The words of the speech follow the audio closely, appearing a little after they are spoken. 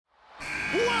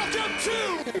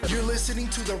You're listening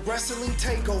to the Wrestling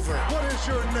Takeover. What is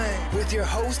your name? With your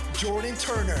host, Jordan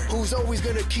Turner, who's always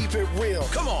going to keep it real.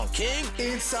 Come on, King.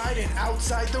 Inside and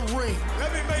outside the ring.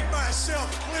 Let me make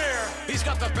myself clear. He's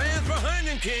got the fans behind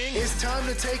him, King. It's time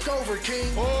to take over,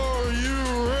 King. Are you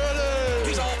ready?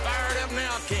 He's all fired up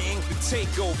now, King. The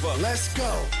Takeover. Let's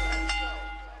go.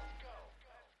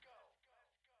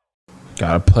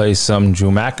 Gotta play some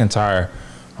Drew McIntyre,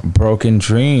 Broken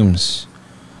Dreams.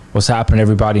 What's happening,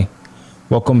 everybody?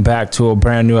 Welcome back to a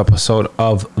brand new episode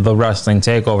of The Wrestling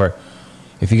Takeover.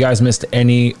 If you guys missed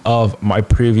any of my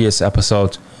previous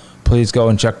episodes, please go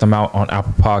and check them out on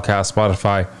Apple Podcasts,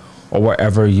 Spotify, or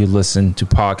wherever you listen to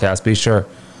podcasts. Be sure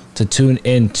to tune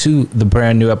in to the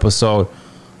brand new episode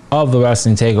of The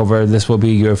Wrestling Takeover. This will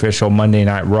be your official Monday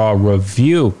Night Raw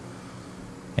review.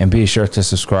 And be sure to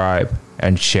subscribe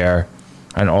and share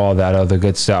and all that other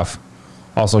good stuff.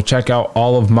 Also, check out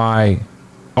all of my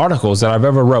articles that I've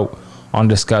ever wrote on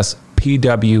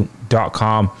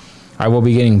DiscussPW.com. I will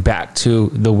be getting back to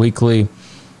the weekly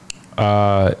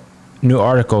new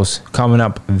articles coming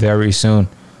up very soon.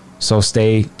 So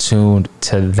stay tuned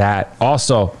to that.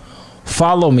 Also,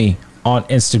 follow me on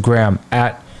Instagram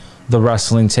at The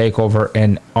Wrestling Takeover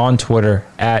and on Twitter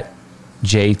at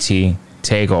JT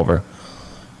Takeover.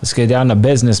 Let's get down to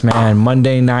business, man.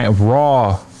 Monday Night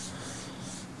Raw.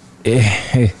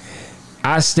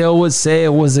 I still would say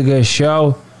it was a good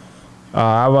show.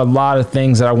 I have a lot of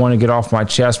things that I want to get off my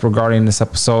chest regarding this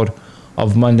episode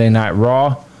of Monday Night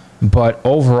Raw. But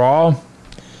overall,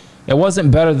 it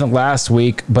wasn't better than last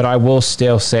week, but I will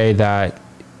still say that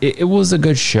it was a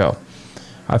good show.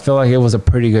 I feel like it was a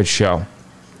pretty good show.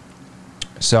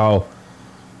 So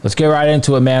let's get right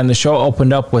into it, man. The show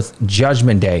opened up with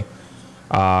Judgment Day.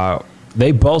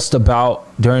 They boast about,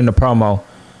 during the promo,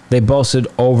 they boasted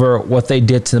over what they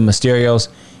did to the Mysterios,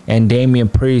 and Damian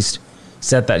Priest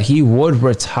said that he would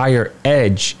retire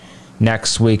Edge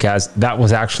next week, as that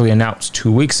was actually announced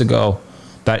 2 weeks ago,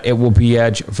 that it will be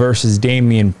Edge versus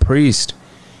Damian Priest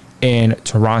in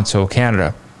Toronto,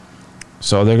 Canada.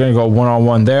 So they're going to go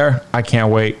one-on-one there. I can't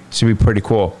wait. It should be pretty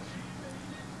cool.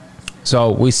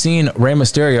 So we seen Rey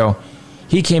Mysterio.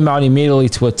 He came out immediately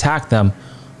to attack them,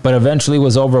 but eventually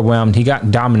was overwhelmed. He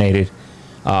got dominated.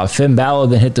 Finn Balor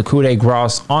then hit the coup de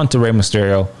grace onto Rey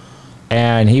Mysterio,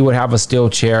 and he would have a steel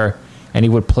chair, and he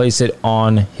would place it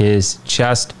on his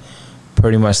chest,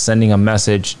 pretty much sending a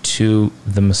message to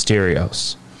the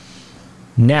Mysterios.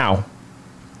 Now,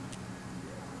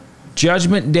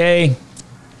 Judgment Day,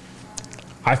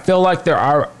 I feel like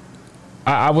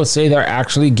I would say they're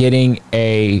actually getting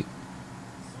a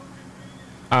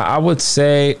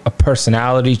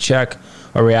personality check,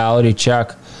 a reality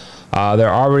check.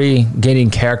 They're already getting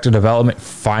character development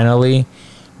finally,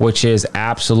 which is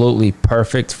absolutely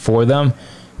perfect for them,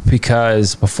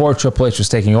 because before Triple H was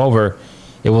taking over,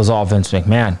 it was all Vince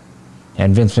McMahon.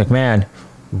 And Vince McMahon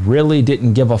really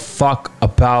didn't give a fuck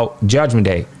about Judgment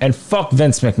Day. And fuck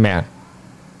Vince McMahon.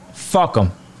 Fuck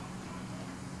him.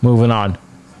 Moving on.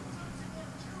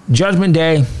 Judgment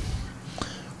Day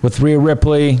with Rhea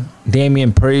Ripley,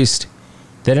 Damian Priest,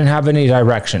 they didn't have any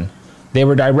direction. They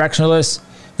were directionless.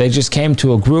 They just came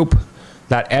to a group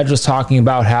that Edge was talking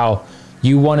about how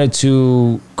you wanted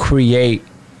to create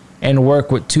and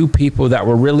work with two people that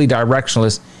were really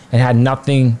directionless and had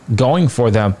nothing going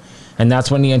for them. And that's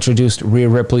when he introduced Rhea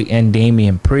Ripley and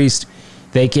Damian Priest.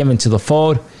 They came into the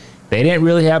fold. They didn't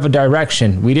really have a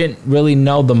direction. We didn't really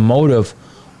know the motive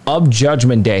of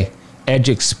Judgment Day. Edge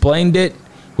explained it,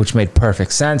 which made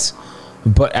perfect sense.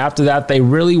 But after that, they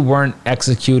really weren't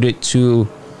executed to,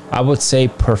 I would say,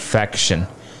 perfection.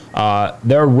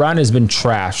 Their run has been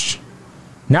trashed.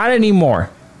 Not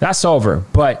anymore. That's over.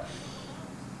 But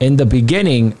in the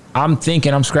beginning, I'm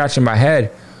scratching my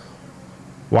head.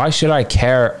 Why should I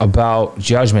care about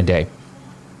Judgment Day?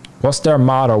 What's their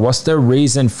motto? What's their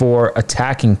reason for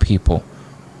attacking people?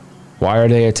 Why are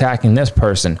they attacking this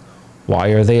person? Why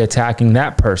are they attacking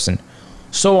that person?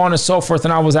 So on and so forth.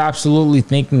 And I was absolutely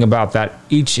thinking about that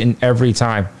each and every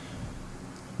time.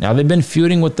 Now, they've been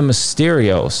feuding with the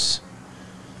Mysterios.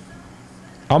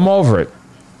 I'm over it.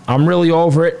 I'm really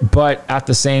over it. But at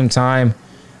the same time,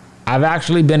 I've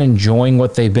actually been enjoying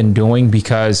what they've been doing,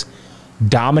 because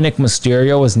Dominic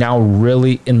Mysterio is now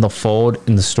really in the fold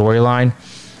in the storyline.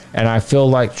 And I feel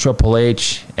like Triple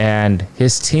H and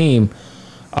his team,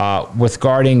 with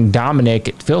guarding Dominic,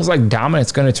 it feels like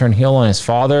Dominic's going to turn heel on his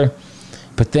father.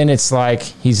 But then it's like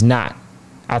he's not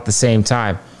at the same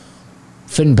time.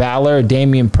 Finn Balor,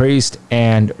 Damian Priest,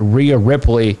 and Rhea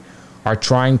Ripley are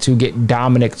trying to get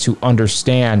Dominic to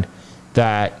understand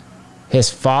that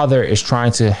his father is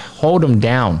trying to hold him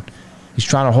down. He's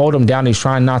trying to hold him down. He's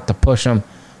trying not to push him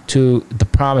to the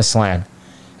promised land.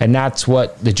 And that's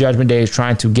what the Judgment Day is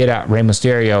trying to get at Rey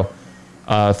Mysterio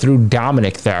through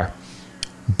Dominic there.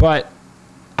 But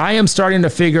I am starting to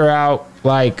figure out,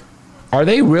 like, are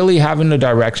they really having a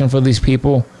direction for these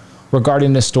people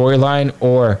regarding the storyline?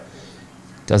 Or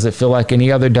does it feel like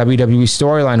any other WWE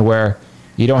storyline where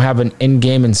you don't have an end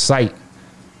game in sight?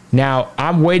 Now,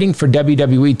 I'm waiting for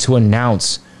WWE to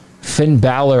announce Finn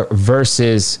Balor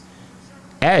versus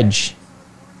Edge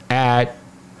at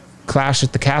Clash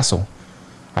at the Castle.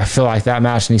 I feel like that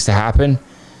match needs to happen.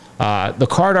 The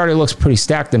card already looks pretty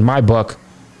stacked in my book,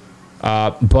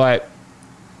 but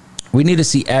we need to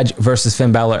see Edge versus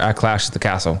Finn Balor at Clash at the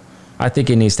Castle. I think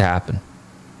it needs to happen.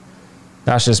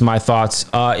 That's just my thoughts.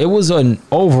 It was an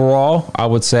overall, I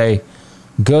would say,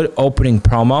 good opening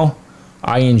promo.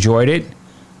 I enjoyed it,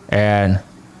 and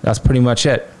that's pretty much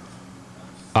it.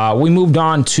 We moved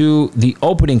on to the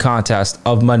opening contest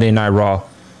of Monday Night Raw.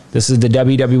 This is the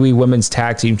WWE Women's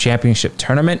Tag Team Championship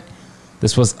Tournament.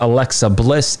 This was Alexa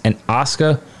Bliss and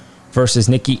Asuka versus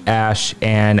Nikki Ash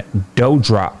and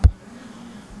Doudrop.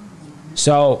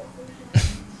 So,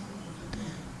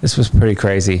 this was pretty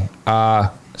crazy.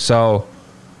 So,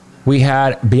 we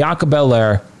had Bianca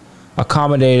Belair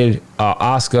accommodated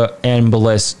Asuka and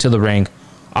Bliss to the ring.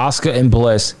 Asuka and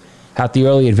Bliss had the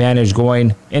early advantage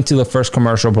going into the first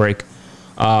commercial break.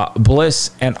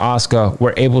 Bliss and Asuka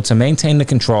were able to maintain the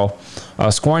control,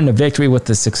 scoring the victory with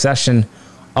the succession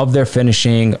of their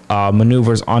finishing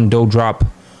maneuvers on Doudrop,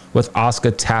 with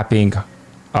Asuka tapping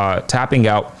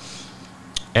out,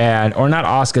 or not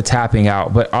Asuka tapping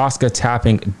out, but Asuka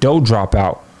tapping Doudrop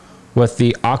out with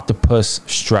the octopus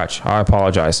stretch. I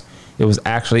apologize. It was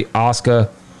actually Asuka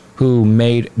who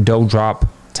made Doudrop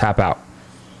tap out.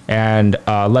 And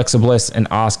Alexa Bliss and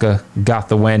Asuka got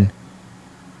the win.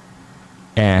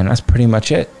 And that's pretty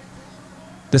much it.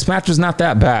 This match was not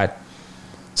that bad.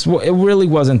 So it really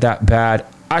wasn't that bad.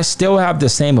 I still have the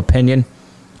same opinion.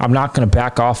 I'm not going to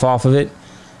back off of it.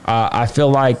 I feel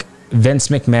like Vince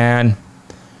McMahon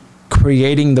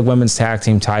creating the women's tag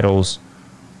team titles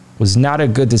was not a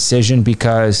good decision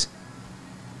because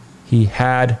he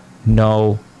had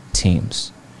no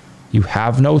teams. You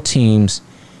have no teams.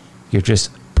 You're just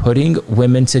putting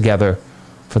women together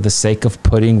for the sake of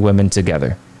putting women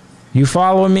together. You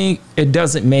follow me? It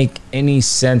doesn't make any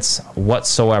sense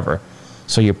whatsoever.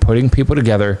 So you're putting people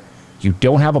together. You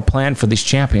don't have a plan for these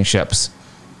championships.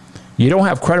 You don't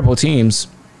have credible teams.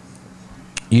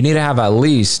 You need to have at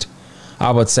least,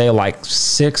 I would say, like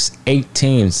 6-8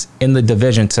 teams in the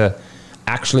division to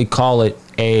actually call it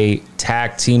a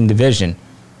tag team division.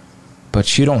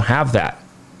 But you don't have that.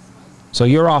 So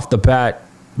you're off the bat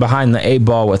behind the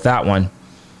 8-ball with that one.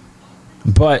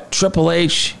 But Triple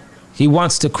H, he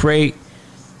wants to create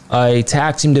a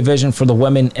tag team division for the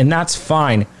women, and that's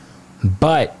fine.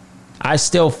 But I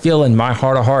still feel in my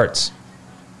heart of hearts,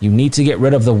 you need to get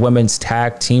rid of the women's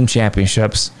tag team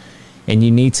championships, and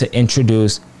you need to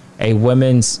introduce a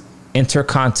women's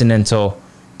intercontinental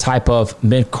type of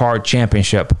mid-card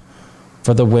championship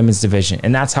for the women's division.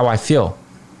 And that's how I feel.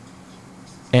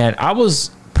 And I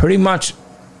was pretty much,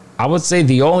 I would say,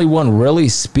 the only one really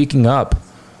speaking up,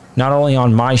 not only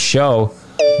on my show,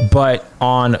 but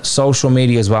on social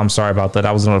media as well. I'm sorry about that.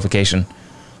 That was a notification.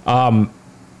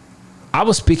 I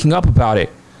was speaking up about it,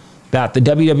 that the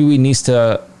WWE needs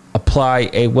to apply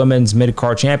a women's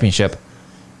mid-card championship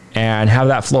and have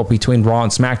that float between Raw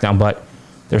and SmackDown, but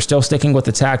they're still sticking with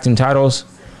the tag team titles.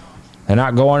 They're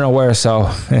not going nowhere, so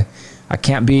I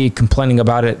can't be complaining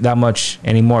about it that much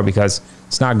anymore because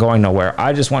it's not going nowhere.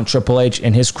 I just want Triple H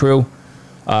and his crew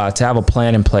to have a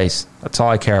plan in place. That's all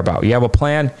I care about. You have a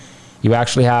plan. You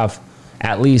actually have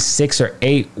at least 6 or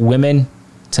 8 women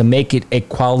to make it a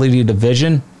quality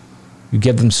division. You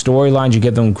give them storylines. You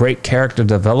give them great character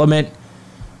development.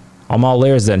 I'm all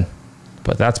ears then.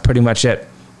 But that's pretty much it.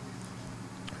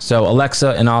 So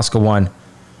Alexa and Asuka won.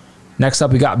 Next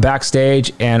up, we got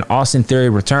backstage, and Austin Theory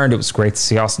returned. It was great to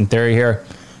see Austin Theory here,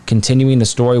 continuing the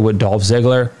story with Dolph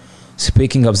Ziggler.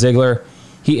 Speaking of Ziggler,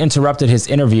 he interrupted his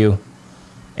interview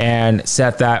and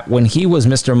said that when he was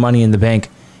Mr. Money in the Bank,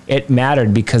 it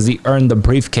mattered because he earned the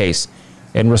briefcase.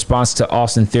 In response to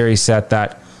Austin Theory said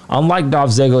that unlike Dolph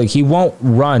Ziggler, he won't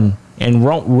run and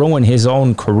won't ruin his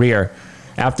own career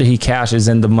after he cashes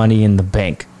in the Money in the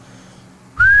Bank.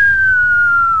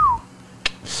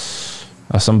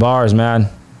 Some bars, man.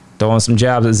 Throwing some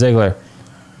jabs at Ziggler.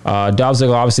 Dolph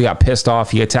Ziggler obviously got pissed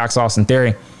off. He attacks Austin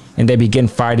Theory, and they begin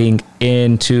fighting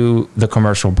into the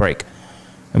commercial break.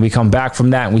 And we come back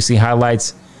from that, and we see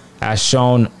highlights as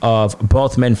shown of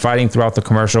both men fighting throughout the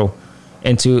commercial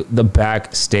into the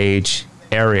backstage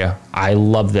area. I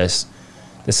love this.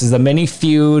 This is the mini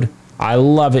feud. I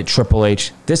love it, Triple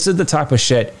H. This is the type of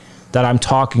shit that I'm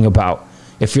talking about.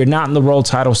 If you're not in the world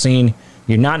title scene,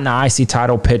 you're not in the IC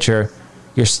title picture,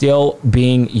 you're still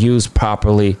being used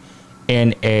properly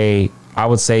in a, I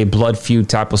would say, blood feud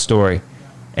type of story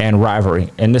and rivalry.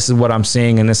 And this is what I'm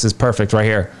seeing, and this is perfect right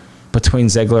here between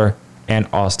Ziggler and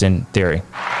Austin Theory.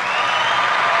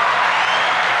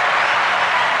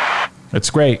 It's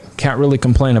great. Can't really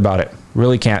complain about it.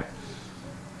 Really can't.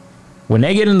 When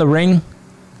they get in the ring,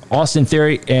 Austin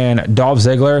Theory and Dolph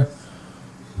Ziggler,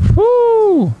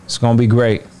 whoo, it's going to be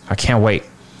great. I can't wait.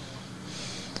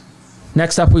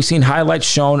 Next up, we've seen highlights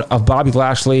shown of Bobby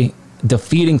Lashley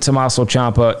defeating Tommaso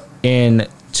Ciampa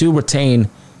to retain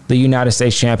the United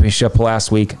States Championship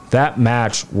last week. That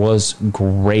match was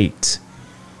great.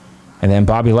 And then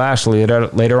Bobby Lashley,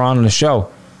 later on in the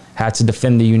show, had to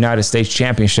defend the United States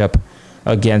Championship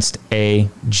against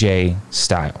AJ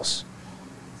Styles.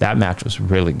 That match was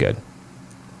really good.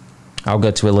 I'll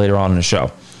get to it later on in the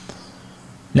show.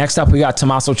 Next up, we got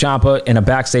Tommaso Ciampa in a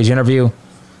backstage interview.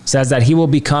 Says that he will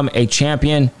become a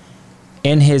champion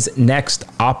in his next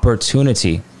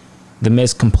opportunity. The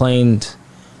Miz complained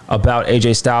about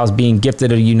AJ Styles being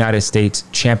gifted a United States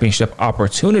Championship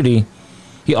opportunity.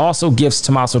 He also gives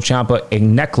Tommaso Ciampa a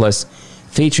necklace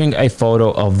featuring a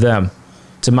photo of them.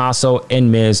 Tommaso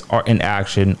and Miz are in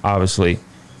action, obviously,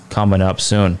 coming up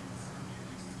soon.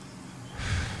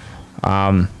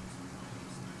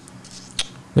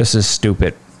 This is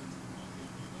stupid.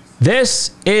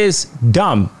 This is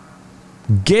dumb.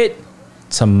 Get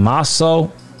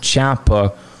Tommaso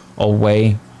Ciampa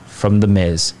away from The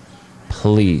Miz,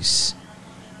 please.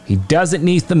 He doesn't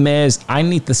need The Miz. I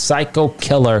need the Psycho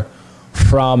Killer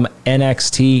from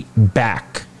NXT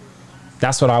back.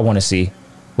 That's what I want to see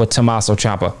with Tommaso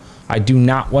Ciampa. I do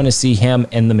not want to see him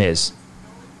in The Miz.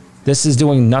 This is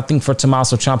doing nothing for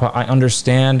Tommaso Ciampa. I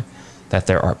understand that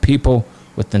there are people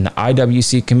within the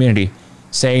IWC community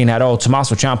saying that, oh,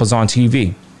 Tommaso Ciampa's on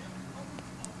TV.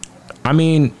 I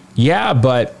mean, yeah,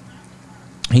 but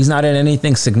he's not in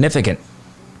anything significant.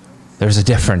 There's a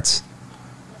difference.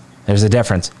 There's a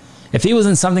difference. If he was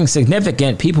in something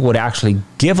significant, people would actually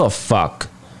give a fuck.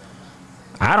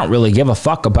 I don't really give a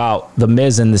fuck about The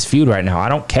Miz in this feud right now. I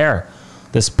don't care.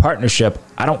 This partnership,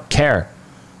 I don't care.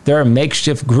 They're a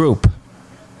makeshift group.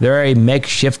 They're a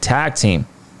makeshift tag team.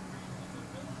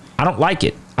 I don't like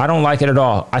it. I don't like it at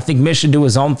all. I think Miz should do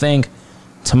his own thing.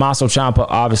 Tommaso Ciampa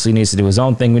obviously needs to do his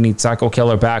own thing. We need Psycho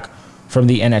Killer back from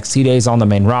the NXT days on the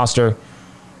main roster.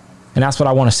 And that's what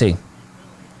I want to see.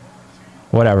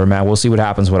 Whatever, man. We'll see what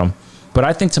happens with him. But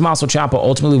I think Tommaso Ciampa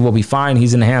ultimately will be fine.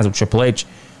 He's in the hands of Triple H.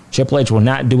 Triple H will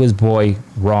not do his boy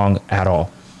wrong at all.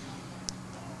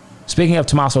 Speaking of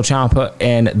Tommaso Ciampa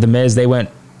and The Miz, they went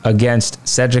against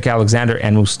Cedric Alexander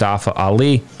and Mustafa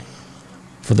Ali.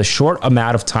 For the short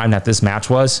amount of time that this match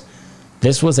was,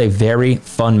 this was a very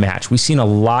fun match. We've seen a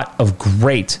lot of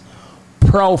great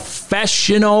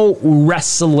professional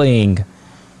wrestling.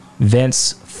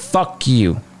 Vince, fuck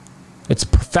you. It's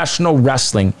professional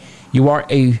wrestling. You are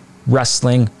a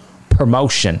wrestling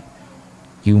promotion.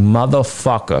 You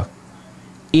motherfucker.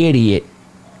 Idiot.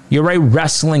 You're a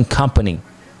wrestling company.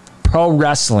 Pro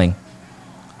wrestling.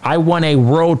 I won a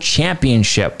world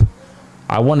championship.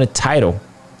 I won a title.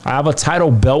 I have a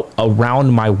title belt around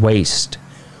my waist.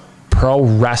 Pro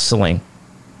wrestling.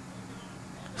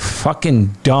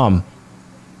 Fucking dumb.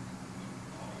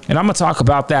 And I'm going to talk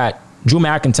about that Drew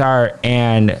McIntyre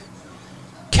and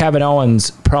Kevin Owens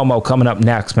promo coming up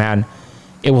next, man.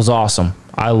 It was awesome.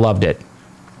 I loved it.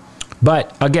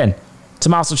 But again,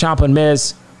 Tommaso Ciampa and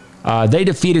Miz, they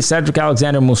defeated Cedric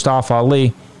Alexander and Mustafa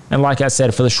Ali. And like I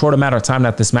said, for the short amount of time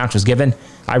that this match was given,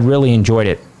 I really enjoyed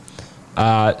it.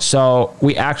 So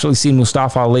we actually see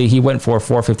Mustafa Ali. He went for a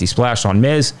 450 splash on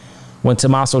Miz when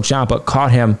Tommaso Ciampa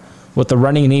caught him with the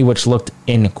running knee, which looked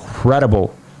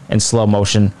incredible in slow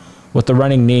motion, with the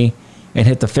running knee, and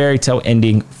hit the fairy tale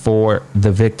ending for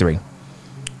the victory.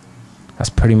 That's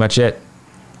pretty much it.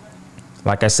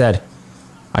 Like I said,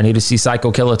 I need to see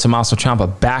Psycho Killer Tommaso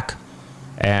Ciampa back,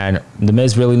 and The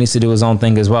Miz really needs to do his own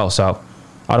thing as well. So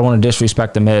I don't want to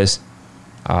disrespect The Miz.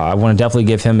 I want to definitely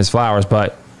give him his flowers,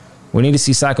 but we need to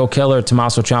see Psycho Killer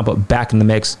Tommaso Ciampa back in the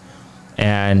mix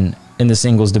and in the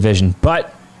singles division.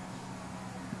 But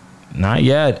not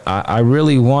yet. I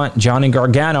really want Johnny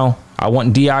Gargano. I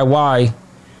want DIY,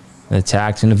 the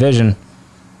tag team division.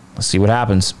 Let's see what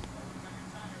happens.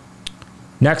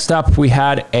 Next up, we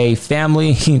had a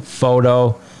family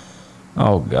photo.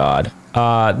 Oh, God.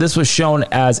 This was shown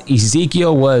as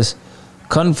Ezekiel was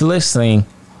convalescing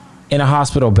in a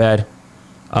hospital bed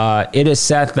It is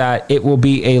said that it will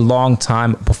be a long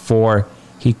time before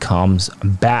he comes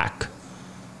back.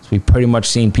 So we've pretty much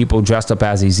seen people dressed up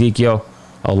as Ezekiel,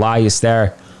 Elias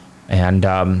there, and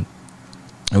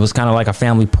it was kind of like a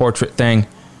family portrait thing.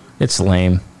 It's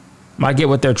lame. I get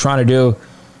what they're trying to do.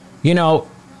 You know,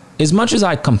 as much as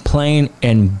I complain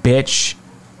and bitch,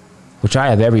 which I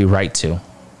have every right to,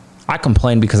 I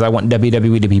complain because I want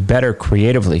WWE to be better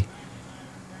creatively.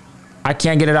 I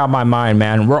can't get it out of my mind,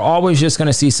 man. We're always just going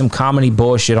to see some comedy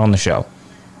bullshit on the show.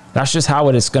 That's just how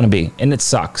it is going to be. And it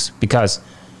sucks because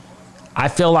I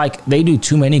feel like they do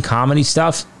too many comedy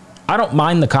stuff. I don't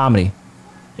mind the comedy.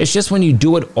 It's just when you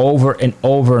do it over and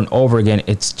over and over again,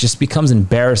 it just becomes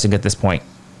embarrassing at this point.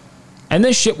 And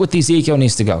this shit with Ezekiel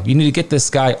needs to go. You need to get this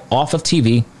guy off of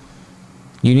TV.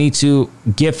 You need to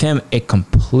give him a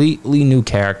completely new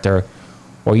character,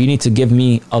 or you need to give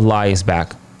me Elias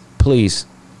back. Please.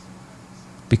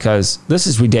 Because this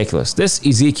is ridiculous. This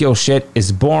Ezekiel shit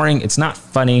is boring. It's not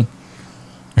funny.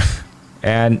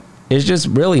 And it's just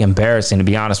really embarrassing, to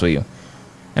be honest with you.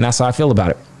 And that's how I feel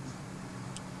about it.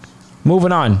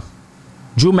 Moving on.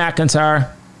 Drew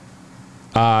McIntyre.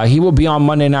 He will be on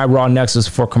Monday Night Raw Nexus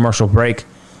for commercial break.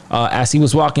 As he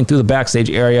was walking through the backstage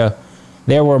area,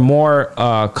 there were more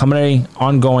comedy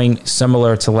ongoing,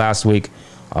 similar to last week,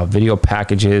 video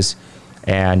packages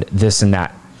and this and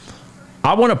that.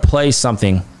 I want to play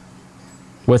something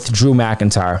with Drew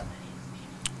McIntyre.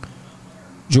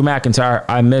 Drew McIntyre,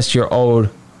 I miss your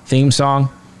old theme song,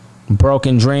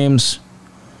 Broken Dreams.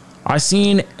 I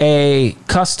seen a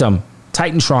custom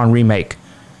Titantron remake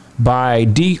by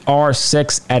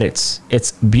DR6 Edits.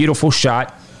 It's a beautiful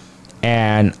shot,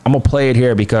 and I'm going to play it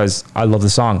here because I love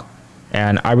the song.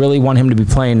 And I really want him to be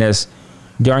playing this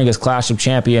during his Clash of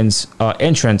Champions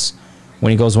entrance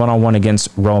when he goes one-on-one against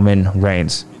Roman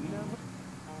Reigns.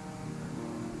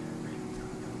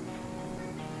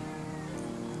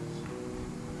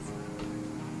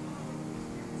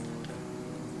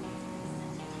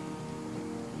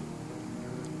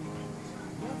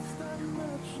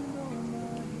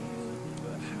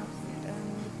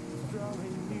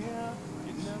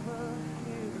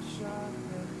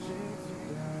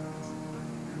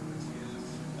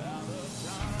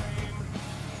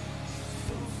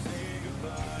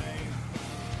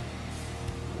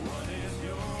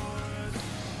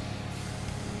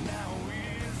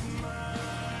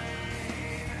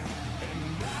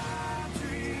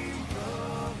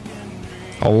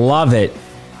 I love it.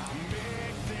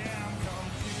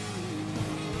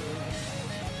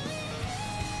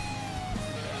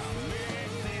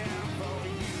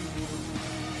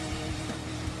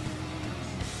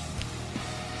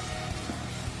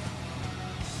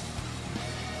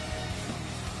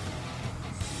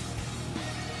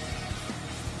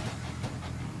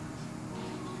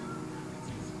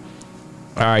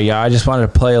 All right, yeah, I just wanted to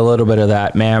play a little bit of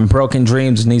that, man. Broken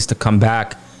Dreams needs to come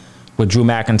back with Drew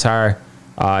McIntyre.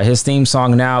 His theme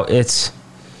song now, it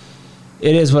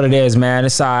is what it is, man.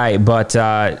 It's all right, but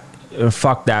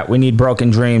fuck that. We need Broken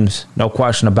Dreams, no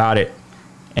question about it.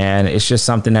 And it's just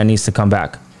something that needs to come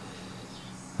back.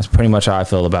 That's pretty much how I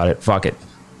feel about it. Fuck it.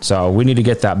 So we need to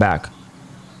get that back.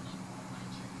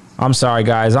 I'm sorry,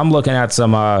 guys. I'm looking at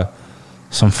some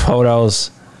photos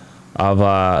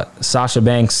of Sasha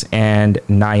Banks and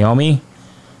Naomi.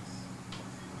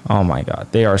 Oh my God,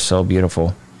 they are so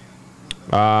beautiful.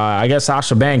 I guess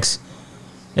Sasha Banks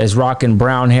is rocking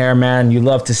brown hair, man. You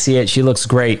love to see it. She looks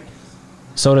great.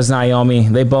 So does Naomi.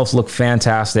 They both look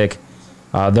fantastic.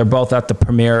 They're both at the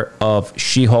premiere of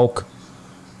She-Hulk.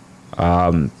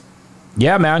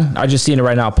 Yeah, man. I just seen it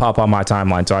right now pop on my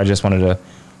timeline, so I just wanted to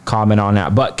comment on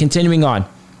that. But continuing on,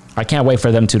 I can't wait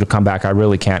for them to come back. I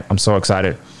really can't. I'm so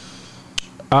excited.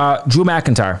 Drew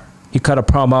McIntyre, he cut a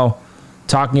promo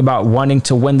talking about wanting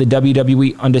to win the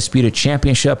WWE Undisputed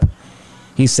Championship.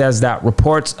 He says that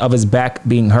reports of his back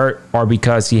being hurt are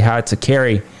because he had to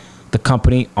carry the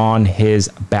company on his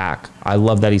back. I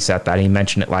love that he said that. He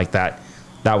mentioned it like that.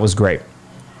 That was great.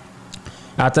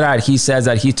 After that, he says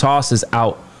that he tosses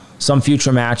out some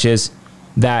future matches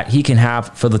that he can have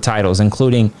for the titles,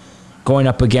 including going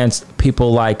up against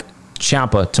people like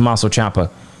Ciampa, Tommaso Ciampa,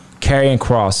 Karrion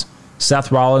Kross,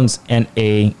 Seth Rollins, and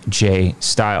AJ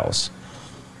Styles.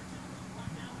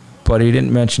 But he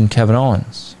didn't mention Kevin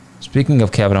Owens. Speaking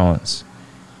of Kevin Owens,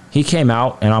 he came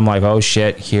out and I'm like, oh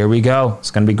shit, here we go.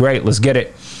 It's going to be great. Let's get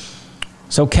it.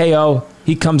 So KO,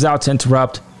 he comes out to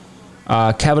interrupt.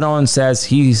 Kevin Owens says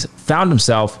he's found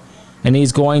himself and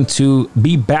he's going to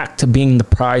be back to being the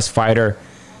prize fighter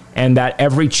and that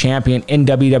every champion in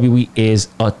WWE is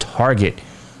a target.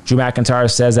 Drew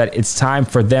McIntyre says that it's time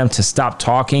for them to stop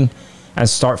talking and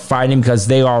start fighting because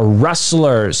they are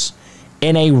wrestlers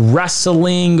in a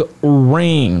wrestling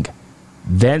ring.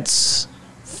 Vince,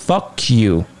 fuck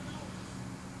you.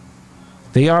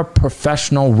 They are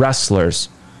professional wrestlers.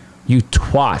 You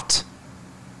twat.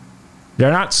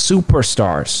 They're not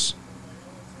superstars.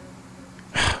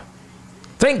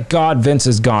 Thank God Vince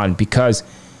is gone, because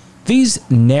these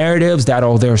narratives that,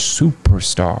 oh, they're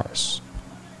superstars.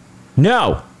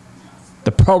 No.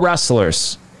 The pro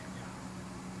wrestlers.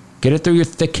 Get it through your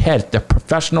thick head. They're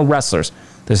professional wrestlers.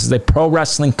 This is a pro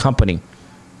wrestling company.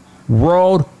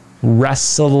 World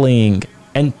Wrestling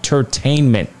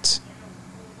Entertainment.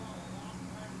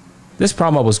 This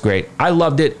promo was great. I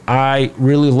loved it. I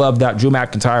really loved that Drew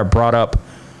McIntyre brought up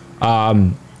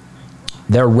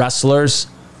their wrestlers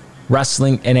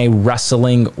wrestling in a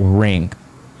wrestling ring.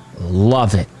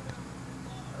 Love it.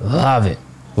 Love it.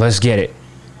 Let's get it.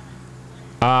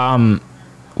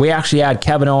 We actually had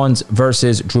Kevin Owens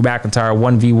versus Drew McIntyre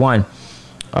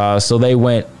 1v1. So they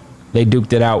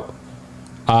duked it out.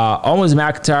 Owens and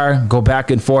McIntyre go back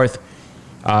and forth.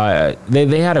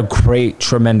 They had a great,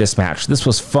 tremendous match. This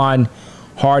was fun,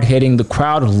 hard-hitting. The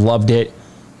crowd loved it.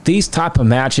 These type of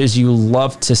matches you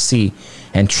love to see.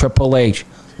 And Triple H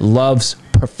loves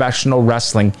professional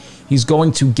wrestling. He's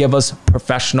going to give us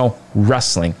professional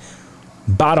wrestling.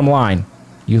 Bottom line,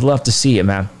 you love to see it,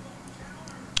 man.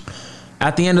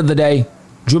 At the end of the day,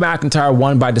 Drew McIntyre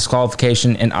won by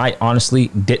disqualification, and I honestly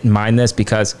didn't mind this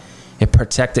because it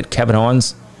protected Kevin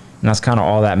Owens, and that's kind of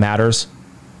all that matters.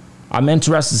 I'm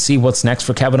interested to see what's next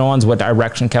for Kevin Owens, what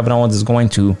direction Kevin Owens is going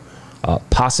to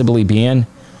possibly be in.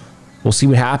 We'll see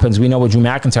what happens. We know what Drew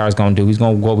McIntyre is going to do. He's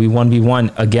going to go be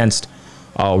 1v1 against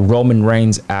Roman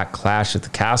Reigns at Clash at the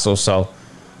Castle, so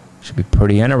it should be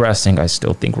pretty interesting. I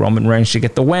still think Roman Reigns should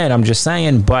get the win. I'm just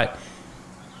saying, but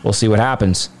we'll see what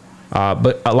happens.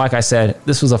 But like I said,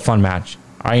 this was a fun match.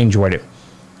 I enjoyed it.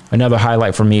 Another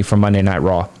highlight for me from Monday Night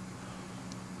Raw.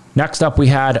 Next up, we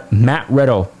had Matt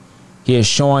Riddle. He is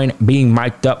showing being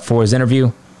mic'd up for his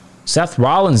interview. Seth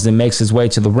Rollins then makes his way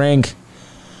to the ring.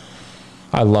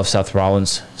 I love Seth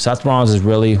Rollins. Seth Rollins is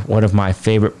really one of my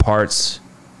favorite parts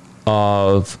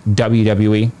of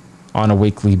WWE on a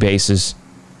weekly basis.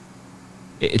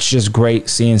 It's just great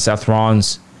seeing Seth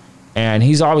Rollins. And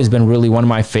he's always been really one of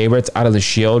my favorites out of the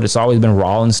Shield. It's always been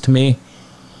Rollins to me.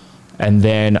 And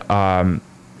then,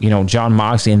 Jon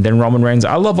Moxley and then Roman Reigns.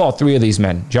 I love all three of these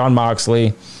men. Jon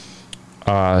Moxley,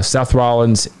 Seth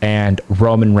Rollins, and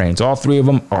Roman Reigns. All three of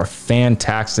them are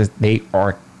fantastic. They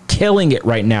are killing it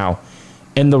right now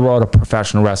in the world of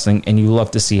professional wrestling, and you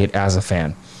love to see it as a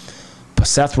fan. But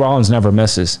Seth Rollins never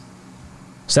misses.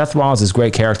 Seth Rollins is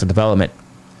great character development.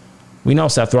 We know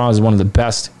Seth Rollins is one of the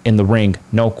best in the ring,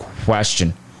 no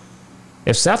question.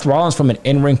 If Seth Rollins from an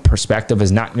in-ring perspective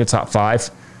is not in your top 5,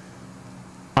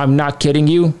 I'm not kidding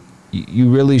you.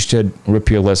 You really should rip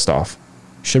your list off.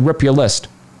 Should rip your list.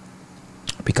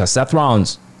 Because Seth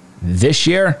Rollins this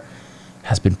year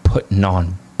has been putting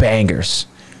on bangers.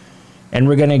 And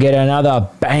we're going to get another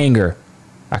banger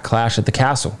at Clash at the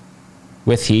Castle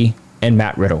with he and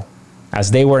Matt Riddle,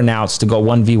 as they were announced to go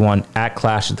 1v1 at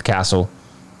Clash at the Castle.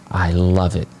 I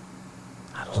love it.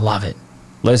 I love it.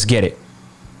 Let's get it.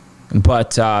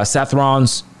 But Seth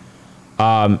Rollins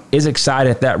is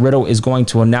excited that Riddle is going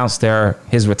to announce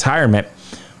his retirement.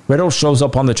 Riddle shows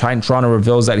up on the Titantron and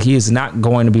reveals that he is not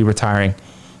going to be retiring,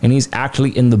 and he's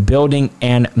actually in the building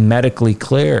and medically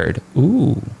cleared.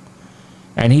 Ooh.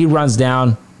 And he runs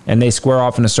down, and they square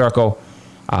off in a circle.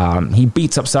 He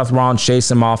beats up Seth Rollins,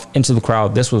 chases him off into the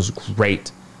crowd. This was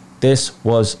great. This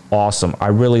was awesome. I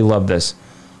really love this.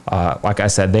 Like I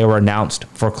said, they were announced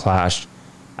for Clash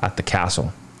at the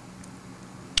Castle.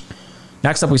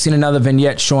 Next up, we've seen another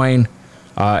vignette showing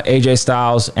AJ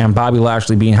Styles and Bobby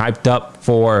Lashley being hyped up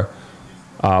for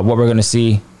what we're going to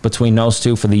see between those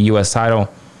two for the U.S. title.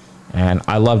 And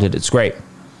I loved it. It's great.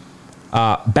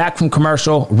 Back from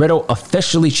commercial, Riddle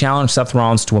officially challenged Seth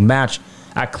Rollins to a match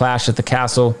at Clash at the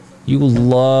Castle. You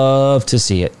love to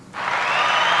see it.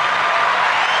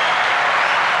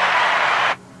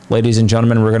 Ladies and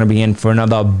gentlemen, we're going to be in for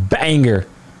another banger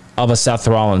of a Seth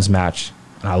Rollins match.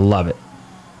 And I love it.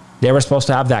 They were supposed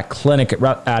to have that clinic at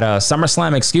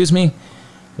SummerSlam, excuse me.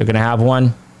 They're going to have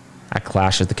one at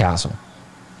Clash at the Castle.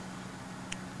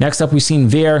 Next up, we've seen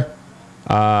Veer.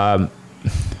 I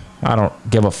don't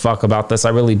give a fuck about this. I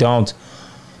really don't.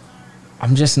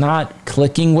 I'm just not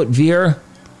clicking with Veer.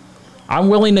 I'm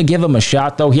willing to give him a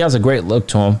shot, though. He has a great look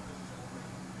to him.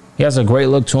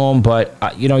 But,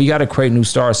 you got to create new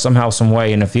stars somehow, some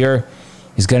way. And if Veer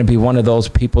is going to be one of those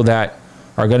people that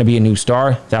are going to be a new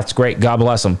star, that's great. God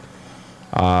bless him.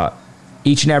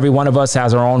 Each and every one of us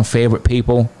has our own favorite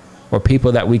people or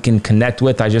people that we can connect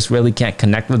with. I just really can't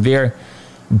connect with Veer.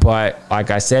 But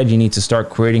like I said, you need to start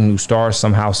creating new stars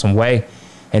somehow, some way.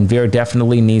 And Veer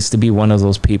definitely needs to be one of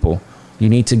those people. You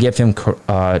need to give him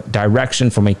direction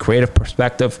from a creative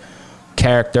perspective,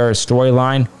 character,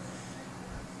 storyline.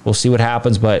 We'll see what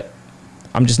happens, but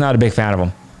I'm just not a big fan of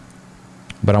him.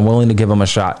 But I'm willing to give him a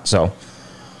shot. So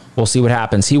we'll see what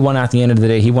happens. He won at the end of the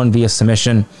day. He won via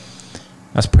submission.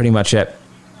 That's pretty much it.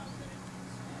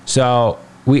 So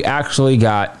we actually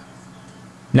got,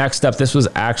 next up, this was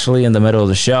actually in the middle of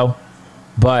the show.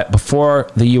 But before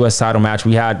the U.S. title match,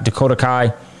 we had Dakota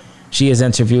Kai. She is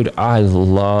interviewed. I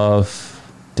love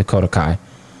Dakota Kai.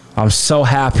 I'm so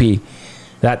happy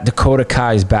that Dakota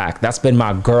Kai is back. That's been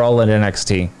my girl in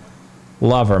NXT.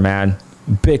 Love her, man.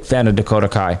 Big fan of Dakota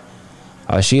Kai.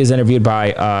 She is interviewed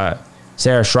by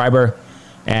Sarah Schreiber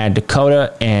and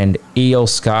Dakota and Io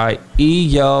Sky.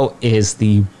 Io is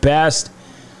the best,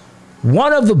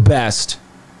 one of the best.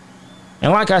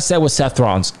 And like I said with Seth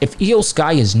Rollins, if Io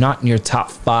Sky is not in your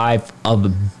top 5 of the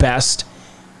best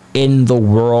in the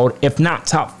world, if not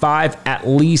top 5, at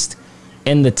least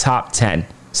in the top 10.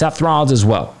 Seth Rollins as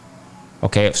well.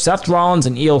 Okay, if Seth Rollins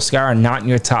and Io Sky are not in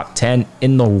your top 10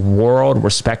 in the world,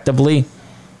 respectively,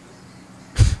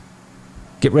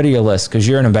 get rid of your list because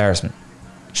you're an embarrassment.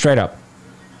 Straight up.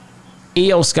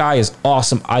 Io Sky is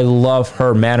awesome. I love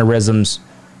her mannerisms.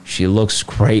 She looks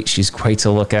great. She's great to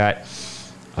look at.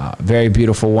 Very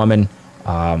beautiful woman.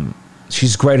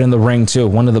 She's great in the ring, too.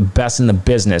 One of the best in the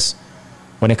business.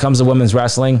 When it comes to women's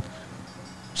wrestling,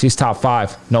 she's top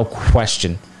 5. No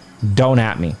question. Don't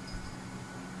at me.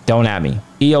 Don't at me.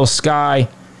 Io Sky,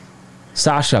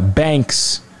 Sasha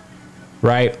Banks,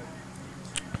 right?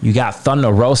 You got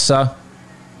Thunder Rosa.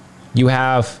 You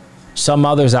have some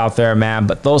others out there, man.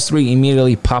 But those 3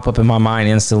 immediately pop up in my mind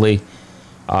instantly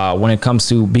when it comes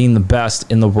to being the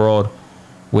best in the world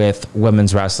with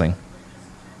women's wrestling.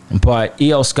 But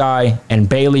Io Sky and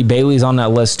Bayley. Bayley's on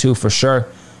that list too, for sure.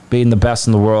 Being the best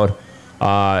in the world.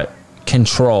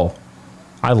 Control.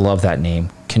 I love that name.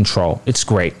 Control. It's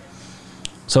great.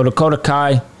 So Dakota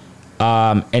Kai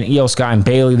and Io Sky and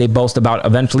Bayley, they boast about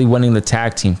eventually winning the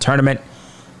tag team tournament.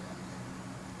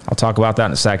 I'll talk about that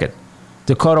in a second.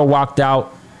 Dakota walked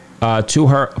out to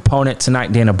her opponent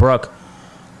tonight, Dana Brooke,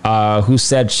 who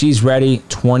said she's ready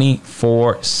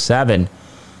 24/7.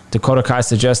 Dakota Kai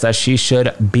suggests that she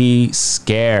should be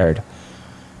scared.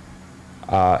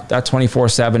 That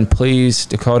 24/7, please,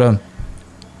 Dakota,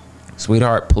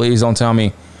 sweetheart, please don't tell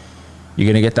me you're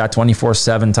going to get that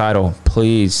 24/7 title.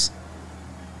 Please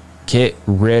get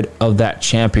rid of that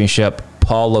championship,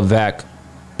 Paul Levesque.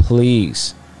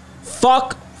 Please.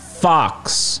 Fuck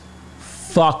Fox.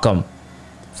 Fuck them.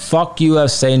 Fuck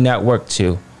USA Network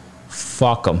too.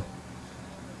 Fuck them.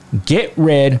 Get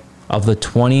rid of the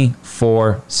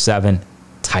 24/7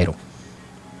 title.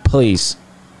 Please.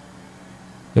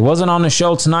 It wasn't on the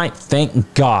show tonight,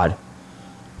 thank God.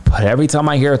 But every time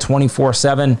I hear a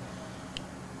 24/7,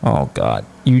 oh God,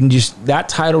 that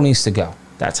title needs to go.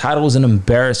 That title is an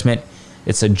embarrassment.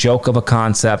 It's a joke of a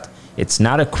concept. It's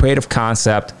not a creative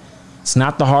concept. It's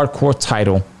not the hardcore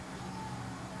title.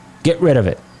 Get rid of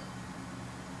it.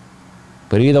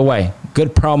 But either way,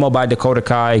 good promo by Dakota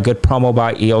Kai, good promo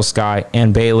by Io Sky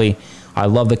and Bayley. I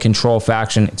love the Control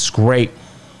faction. It's great.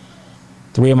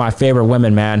 3 of my favorite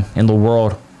women, man, in the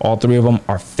world. All 3 of them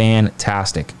are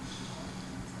fantastic.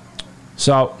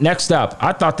 So next up,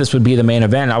 I thought this would be the main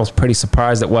event. I was pretty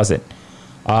surprised it wasn't.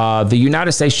 The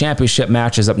United States Championship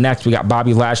match is up next. We got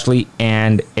Bobby Lashley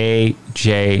and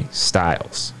AJ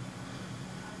Styles.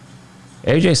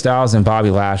 AJ Styles and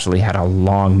Bobby Lashley had a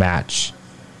long match.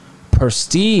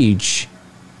 Prestige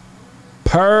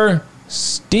for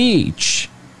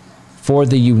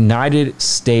the United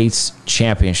States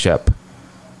Championship.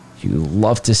 You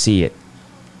love to see it.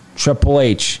 Triple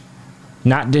H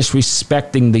not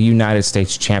disrespecting the United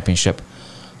States Championship,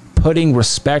 putting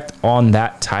respect on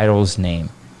that title's name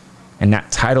and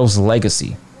that title's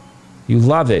legacy. You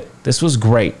love it. This was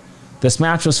great. This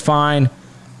match was fine.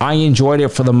 I enjoyed it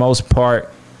for the most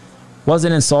part.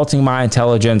 Wasn't insulting my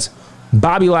intelligence.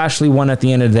 Bobby Lashley won at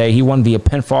the end of the day. He won via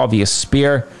pinfall, via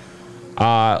spear.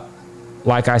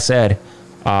 Like I said,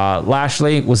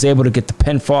 Lashley was able to get the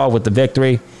pinfall with the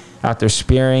victory after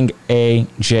spearing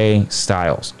AJ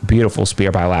Styles. Beautiful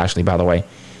spear by Lashley, by the way.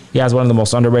 He has one of the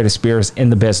most underrated spears in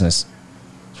the business.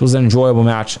 This was an enjoyable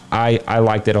match. I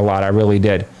liked it a lot. I really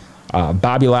did.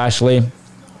 Bobby Lashley,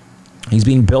 he's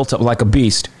being built up like a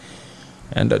beast.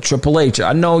 And Triple H,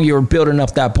 I know you're building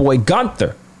up that boy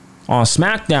Gunther on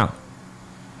SmackDown.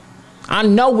 I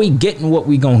know we getting what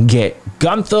we gonna get.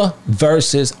 Gunther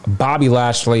versus Bobby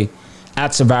Lashley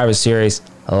at Survivor Series.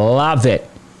 Love it.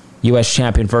 U.S.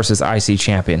 champion versus IC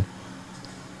champion.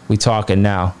 We talking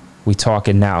now.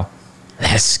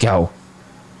 Let's go.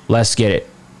 Let's get it.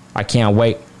 I can't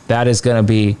wait. That is going to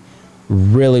be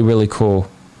really, really cool.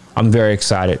 I'm very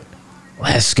excited.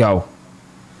 Let's go.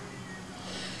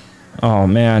 Oh,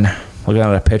 man. Look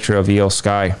at a picture of Io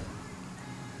Sky.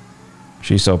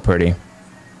 She's so pretty. All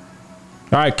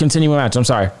right, continue match. I'm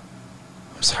sorry.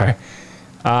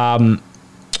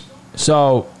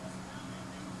 So,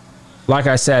 like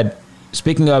I said,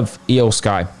 speaking of Io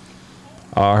Sky,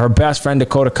 her best friend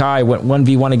Dakota Kai went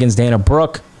 1v1 against Dana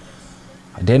Brooke.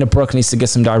 Dana Brooke needs to get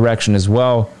some direction as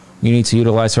well. You need to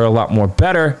utilize her a lot more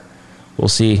better. We'll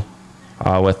see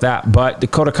with that. But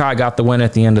Dakota Kai got the win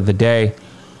at the end of the day.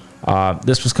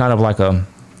 This was kind of like a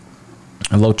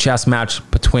low chess match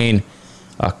between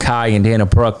Kai and Dana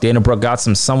Brooke. Dana Brooke got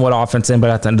some somewhat offense in, but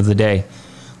at the end of the day,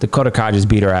 Dakota Kai just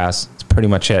beat her ass. That's pretty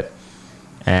much it.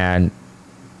 And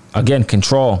again,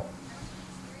 Control,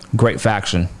 great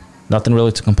faction. Nothing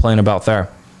really to complain about there.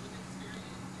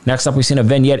 Next up, we've seen a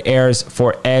vignette airs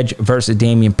for Edge versus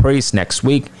Damian Priest next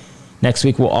week. Next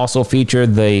week will also feature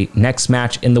the next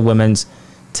match in the women's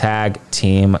tag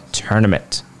team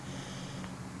tournament.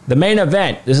 The main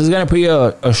event, this is going to be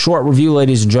a short review,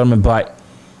 ladies and gentlemen, but,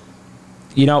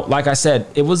 you know, like I said,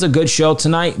 it was a good show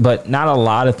tonight, but not a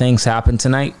lot of things happened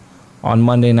tonight on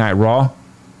Monday Night Raw.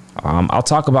 I'll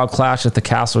talk about Clash at the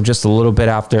Castle just a little bit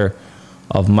after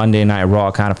of Monday Night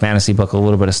Raw, kind of fantasy book, a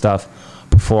little bit of stuff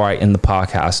before I end the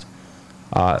podcast.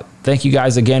 Thank you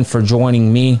guys again for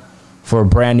joining me for a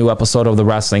brand new episode of the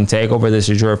Wrestling Takeover. This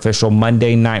is your official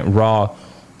Monday Night Raw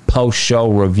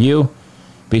post-show review.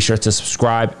 Be sure to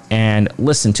subscribe and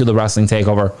listen to the Wrestling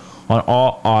Takeover on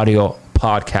all audio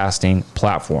podcasting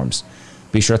platforms.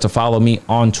 Be sure to follow me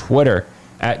on Twitter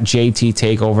at JT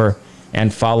Takeover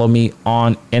and follow me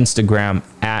on Instagram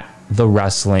at The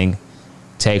Wrestling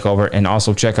Takeover. And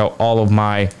also check out all of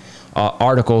my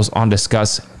articles on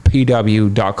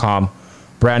DiscussPW.com.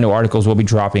 Brand new articles will be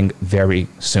dropping very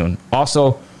soon.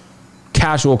 Also,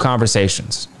 casual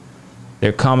conversations.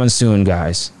 They're coming soon,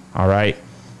 guys. All right.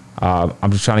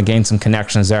 I'm just trying to gain some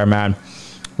connections there, man.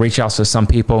 Reach out to some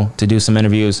people to do some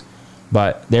interviews,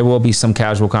 but there will be some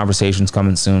casual conversations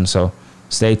coming soon. So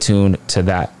stay tuned to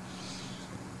that.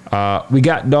 We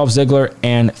got Dolph Ziggler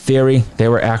and Theory. They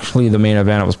were actually the main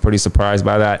event. I was pretty surprised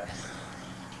by that.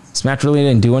 This match really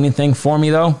didn't do anything for me,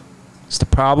 though. It's the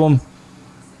problem.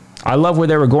 I love where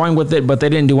they were going with it, but they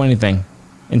didn't do anything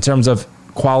in terms of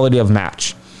quality of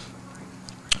match.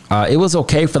 It was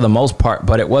okay for the most part,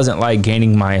 but it wasn't like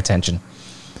gaining my attention.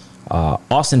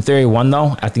 Austin Theory won,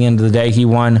 though. At the end of the day, he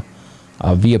won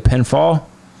via pinfall.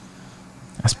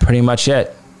 That's pretty much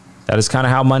it. That is kind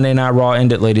of how Monday Night Raw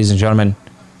ended, ladies and gentlemen.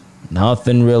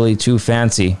 Nothing really too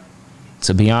fancy,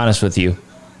 to be honest with you.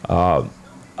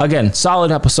 Again,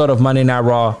 solid episode of Monday Night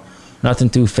Raw. Nothing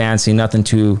too fancy, nothing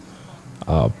too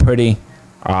pretty.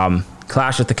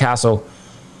 Clash at the Castle.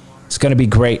 It's going to be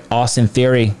great. Austin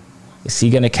Theory, is he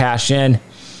going to cash in?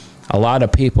 A lot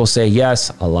of people say yes.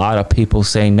 A lot of people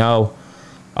say no.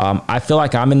 I feel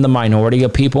like I'm in the minority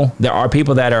of people. There are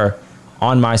people that are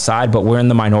on my side, but we're in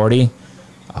the minority.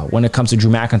 When it comes to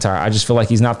Drew McIntyre, I just feel like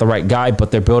he's not the right guy,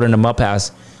 but they're building him up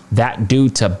as that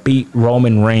dude to beat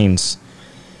Roman Reigns.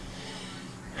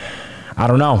 I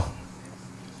don't know.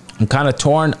 I'm kind of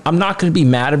torn. I'm not going to be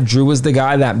mad if Drew is the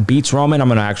guy that beats Roman. I'm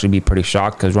going to actually be pretty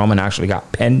shocked because Roman actually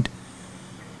got pinned.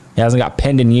 He hasn't got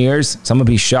pinned in years, so I'm going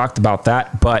to be shocked about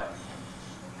that. But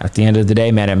at the end of the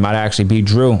day, man, it might actually be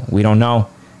Drew. We don't know.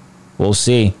 We'll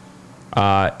see.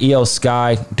 Io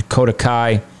Sky, Dakota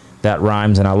Kai, that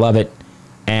rhymes, and I love it.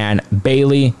 And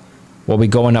Bayley will be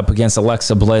going up against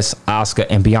Alexa Bliss, Asuka,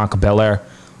 and Bianca Belair.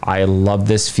 I love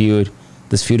this feud.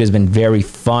 This feud has been very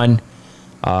fun.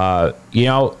 You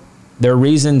know, their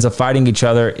reasons of fighting each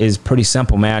other is pretty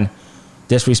simple, man.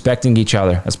 Disrespecting each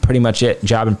other. That's pretty much it.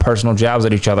 Jabbing personal jabs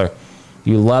at each other.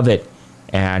 You love it.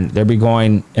 And they'll be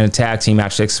going in a tag team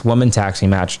match, 6-woman tag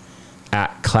team match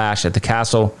at Clash at the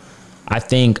Castle. I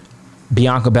think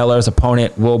Bianca Belair's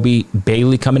opponent will be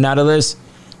Bayley coming out of this,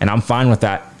 and I'm fine with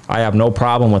that. I have no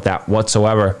problem with that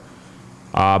whatsoever.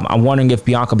 I'm wondering if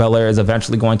Bianca Belair is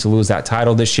eventually going to lose that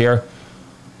title this year.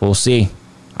 We'll see.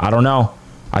 I don't know.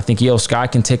 I think Io Sky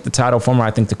can take the title from her.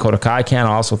 I think Dakota Kai can.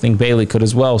 I also think Bayley could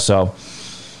as well. So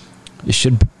it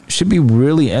should be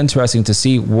really interesting to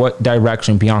see what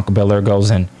direction Bianca Belair goes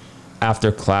in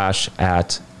after Clash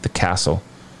at the Castle.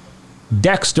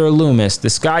 Dexter Lumis.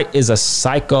 This guy is a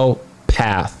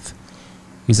psychopath.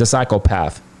 He's a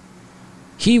psychopath.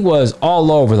 He was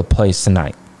all over the place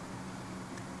tonight.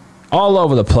 All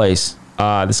over the place.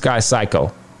 This guy's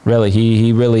psycho. Really,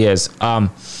 he really is.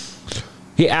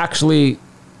 He actually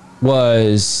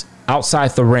was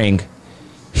outside the ring.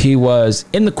 He was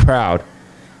in the crowd,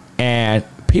 and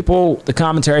people, the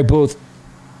commentary booth,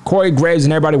 Corey Graves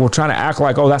and everybody were trying to act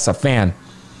like, oh, that's a fan.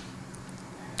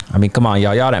 I mean, come on,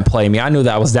 y'all. Y'all didn't play me. I knew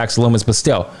that was Dexter Lumis, but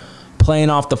still, playing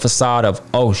off the facade of,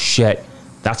 oh, shit,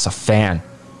 that's a fan.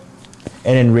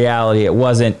 And in reality, it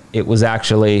wasn't. It was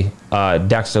actually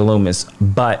Dexter Lumis.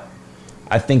 But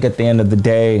I think at the end of the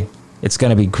day, it's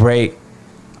going to be great.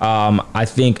 I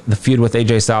think the feud with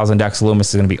AJ Styles and Dexter Lumis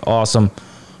is going to be awesome.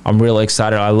 I'm really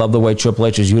excited. I love the way Triple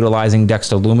H is utilizing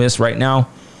Dexter Lumis right now.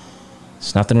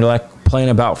 It's nothing to like complain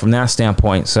about from that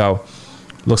standpoint. So,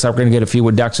 looks like we're going to get a feud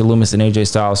with Dexter Lumis and AJ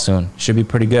Styles soon. Should be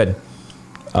pretty good.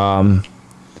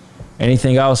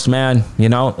 Anything else, man? You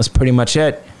know, that's pretty much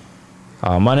it.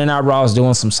 Monday Night Raw is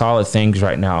doing some solid things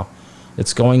right now.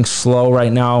 It's going slow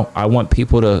right now. I want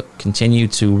people to continue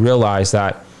to realize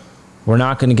that we're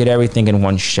not going to get everything in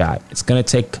one shot. It's going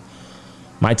to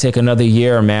might take another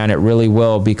year, man. It really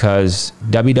will, because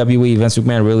WWE, Vince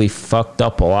McMahon really fucked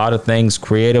up a lot of things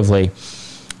creatively.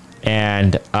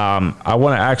 And I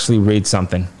want to actually read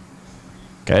something.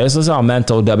 Okay, this is how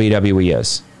mental WWE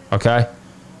is. Okay,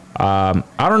 I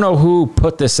don't know who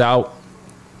put this out.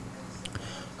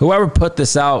 Whoever put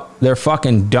this out, they're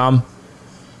fucking dumb.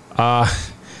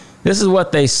 This is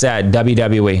what they said,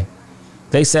 WWE.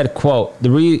 They said, quote, the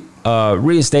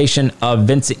reinstation of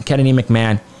Vincent Kennedy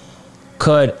McMahon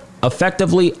could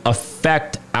effectively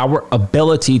affect our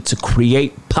ability to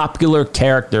create popular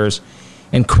characters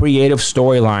and creative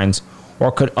storylines,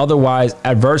 or could otherwise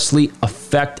adversely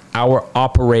affect our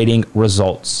operating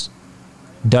results.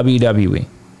 WWE,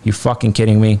 you fucking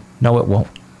kidding me? No, it won't.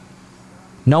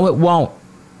 No, it won't.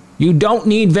 You don't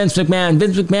need Vince McMahon.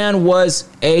 Vince McMahon was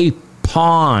a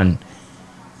pawn.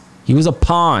 He was a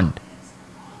pawn.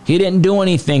 He didn't do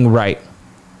anything right.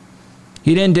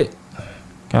 He didn't do...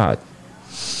 God.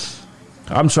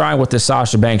 I'm trying with this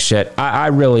Sasha Banks shit. I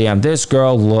really am. This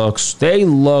girl they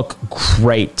look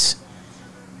great.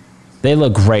 They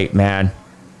look great, man.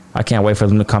 I can't wait for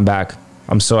them to come back.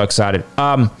 I'm so excited.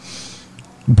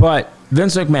 But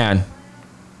Vince McMahon,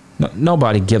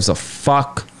 nobody gives a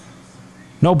fuck.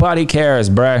 Nobody cares,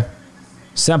 bruh.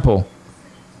 Simple.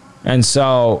 And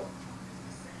so,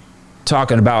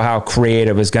 talking about how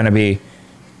creative is going to be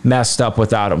messed up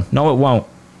without him. No, it won't.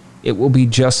 It will be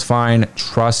just fine.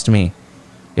 Trust me.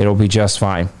 It'll be just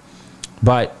fine.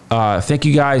 But thank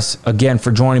you guys again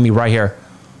for joining me right here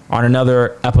on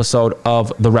another episode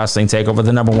of The Wrestling Takeover,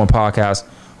 the #1 podcast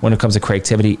when it comes to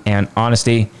creativity and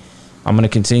honesty. I'm going to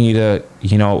continue to,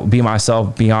 be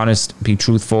myself, be honest, be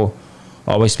truthful,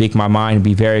 always speak my mind,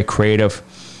 be very creative.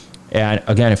 And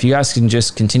again, if you guys can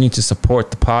just continue to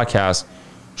support the podcast,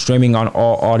 streaming on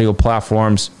all audio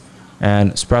platforms,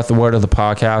 and spread the word of the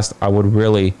podcast, I would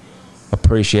really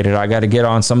appreciate it. I got to get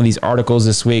on some of these articles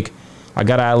this week. I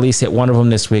got to at least hit one of them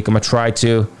this week. I'm going to try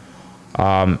to.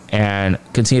 And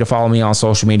continue to follow me on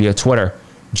social media, Twitter,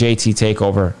 JT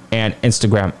Takeover, and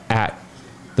Instagram at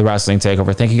The Wrestling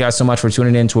Takeover. Thank you guys so much for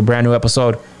tuning in to a brand new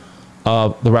episode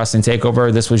of The Wrestling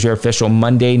Takeover. This was your official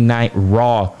Monday Night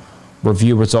Raw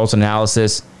review results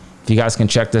analysis. If you guys can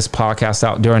check this podcast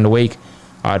out during the week,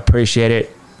 I'd appreciate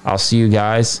it. I'll see you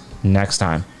guys next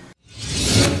time.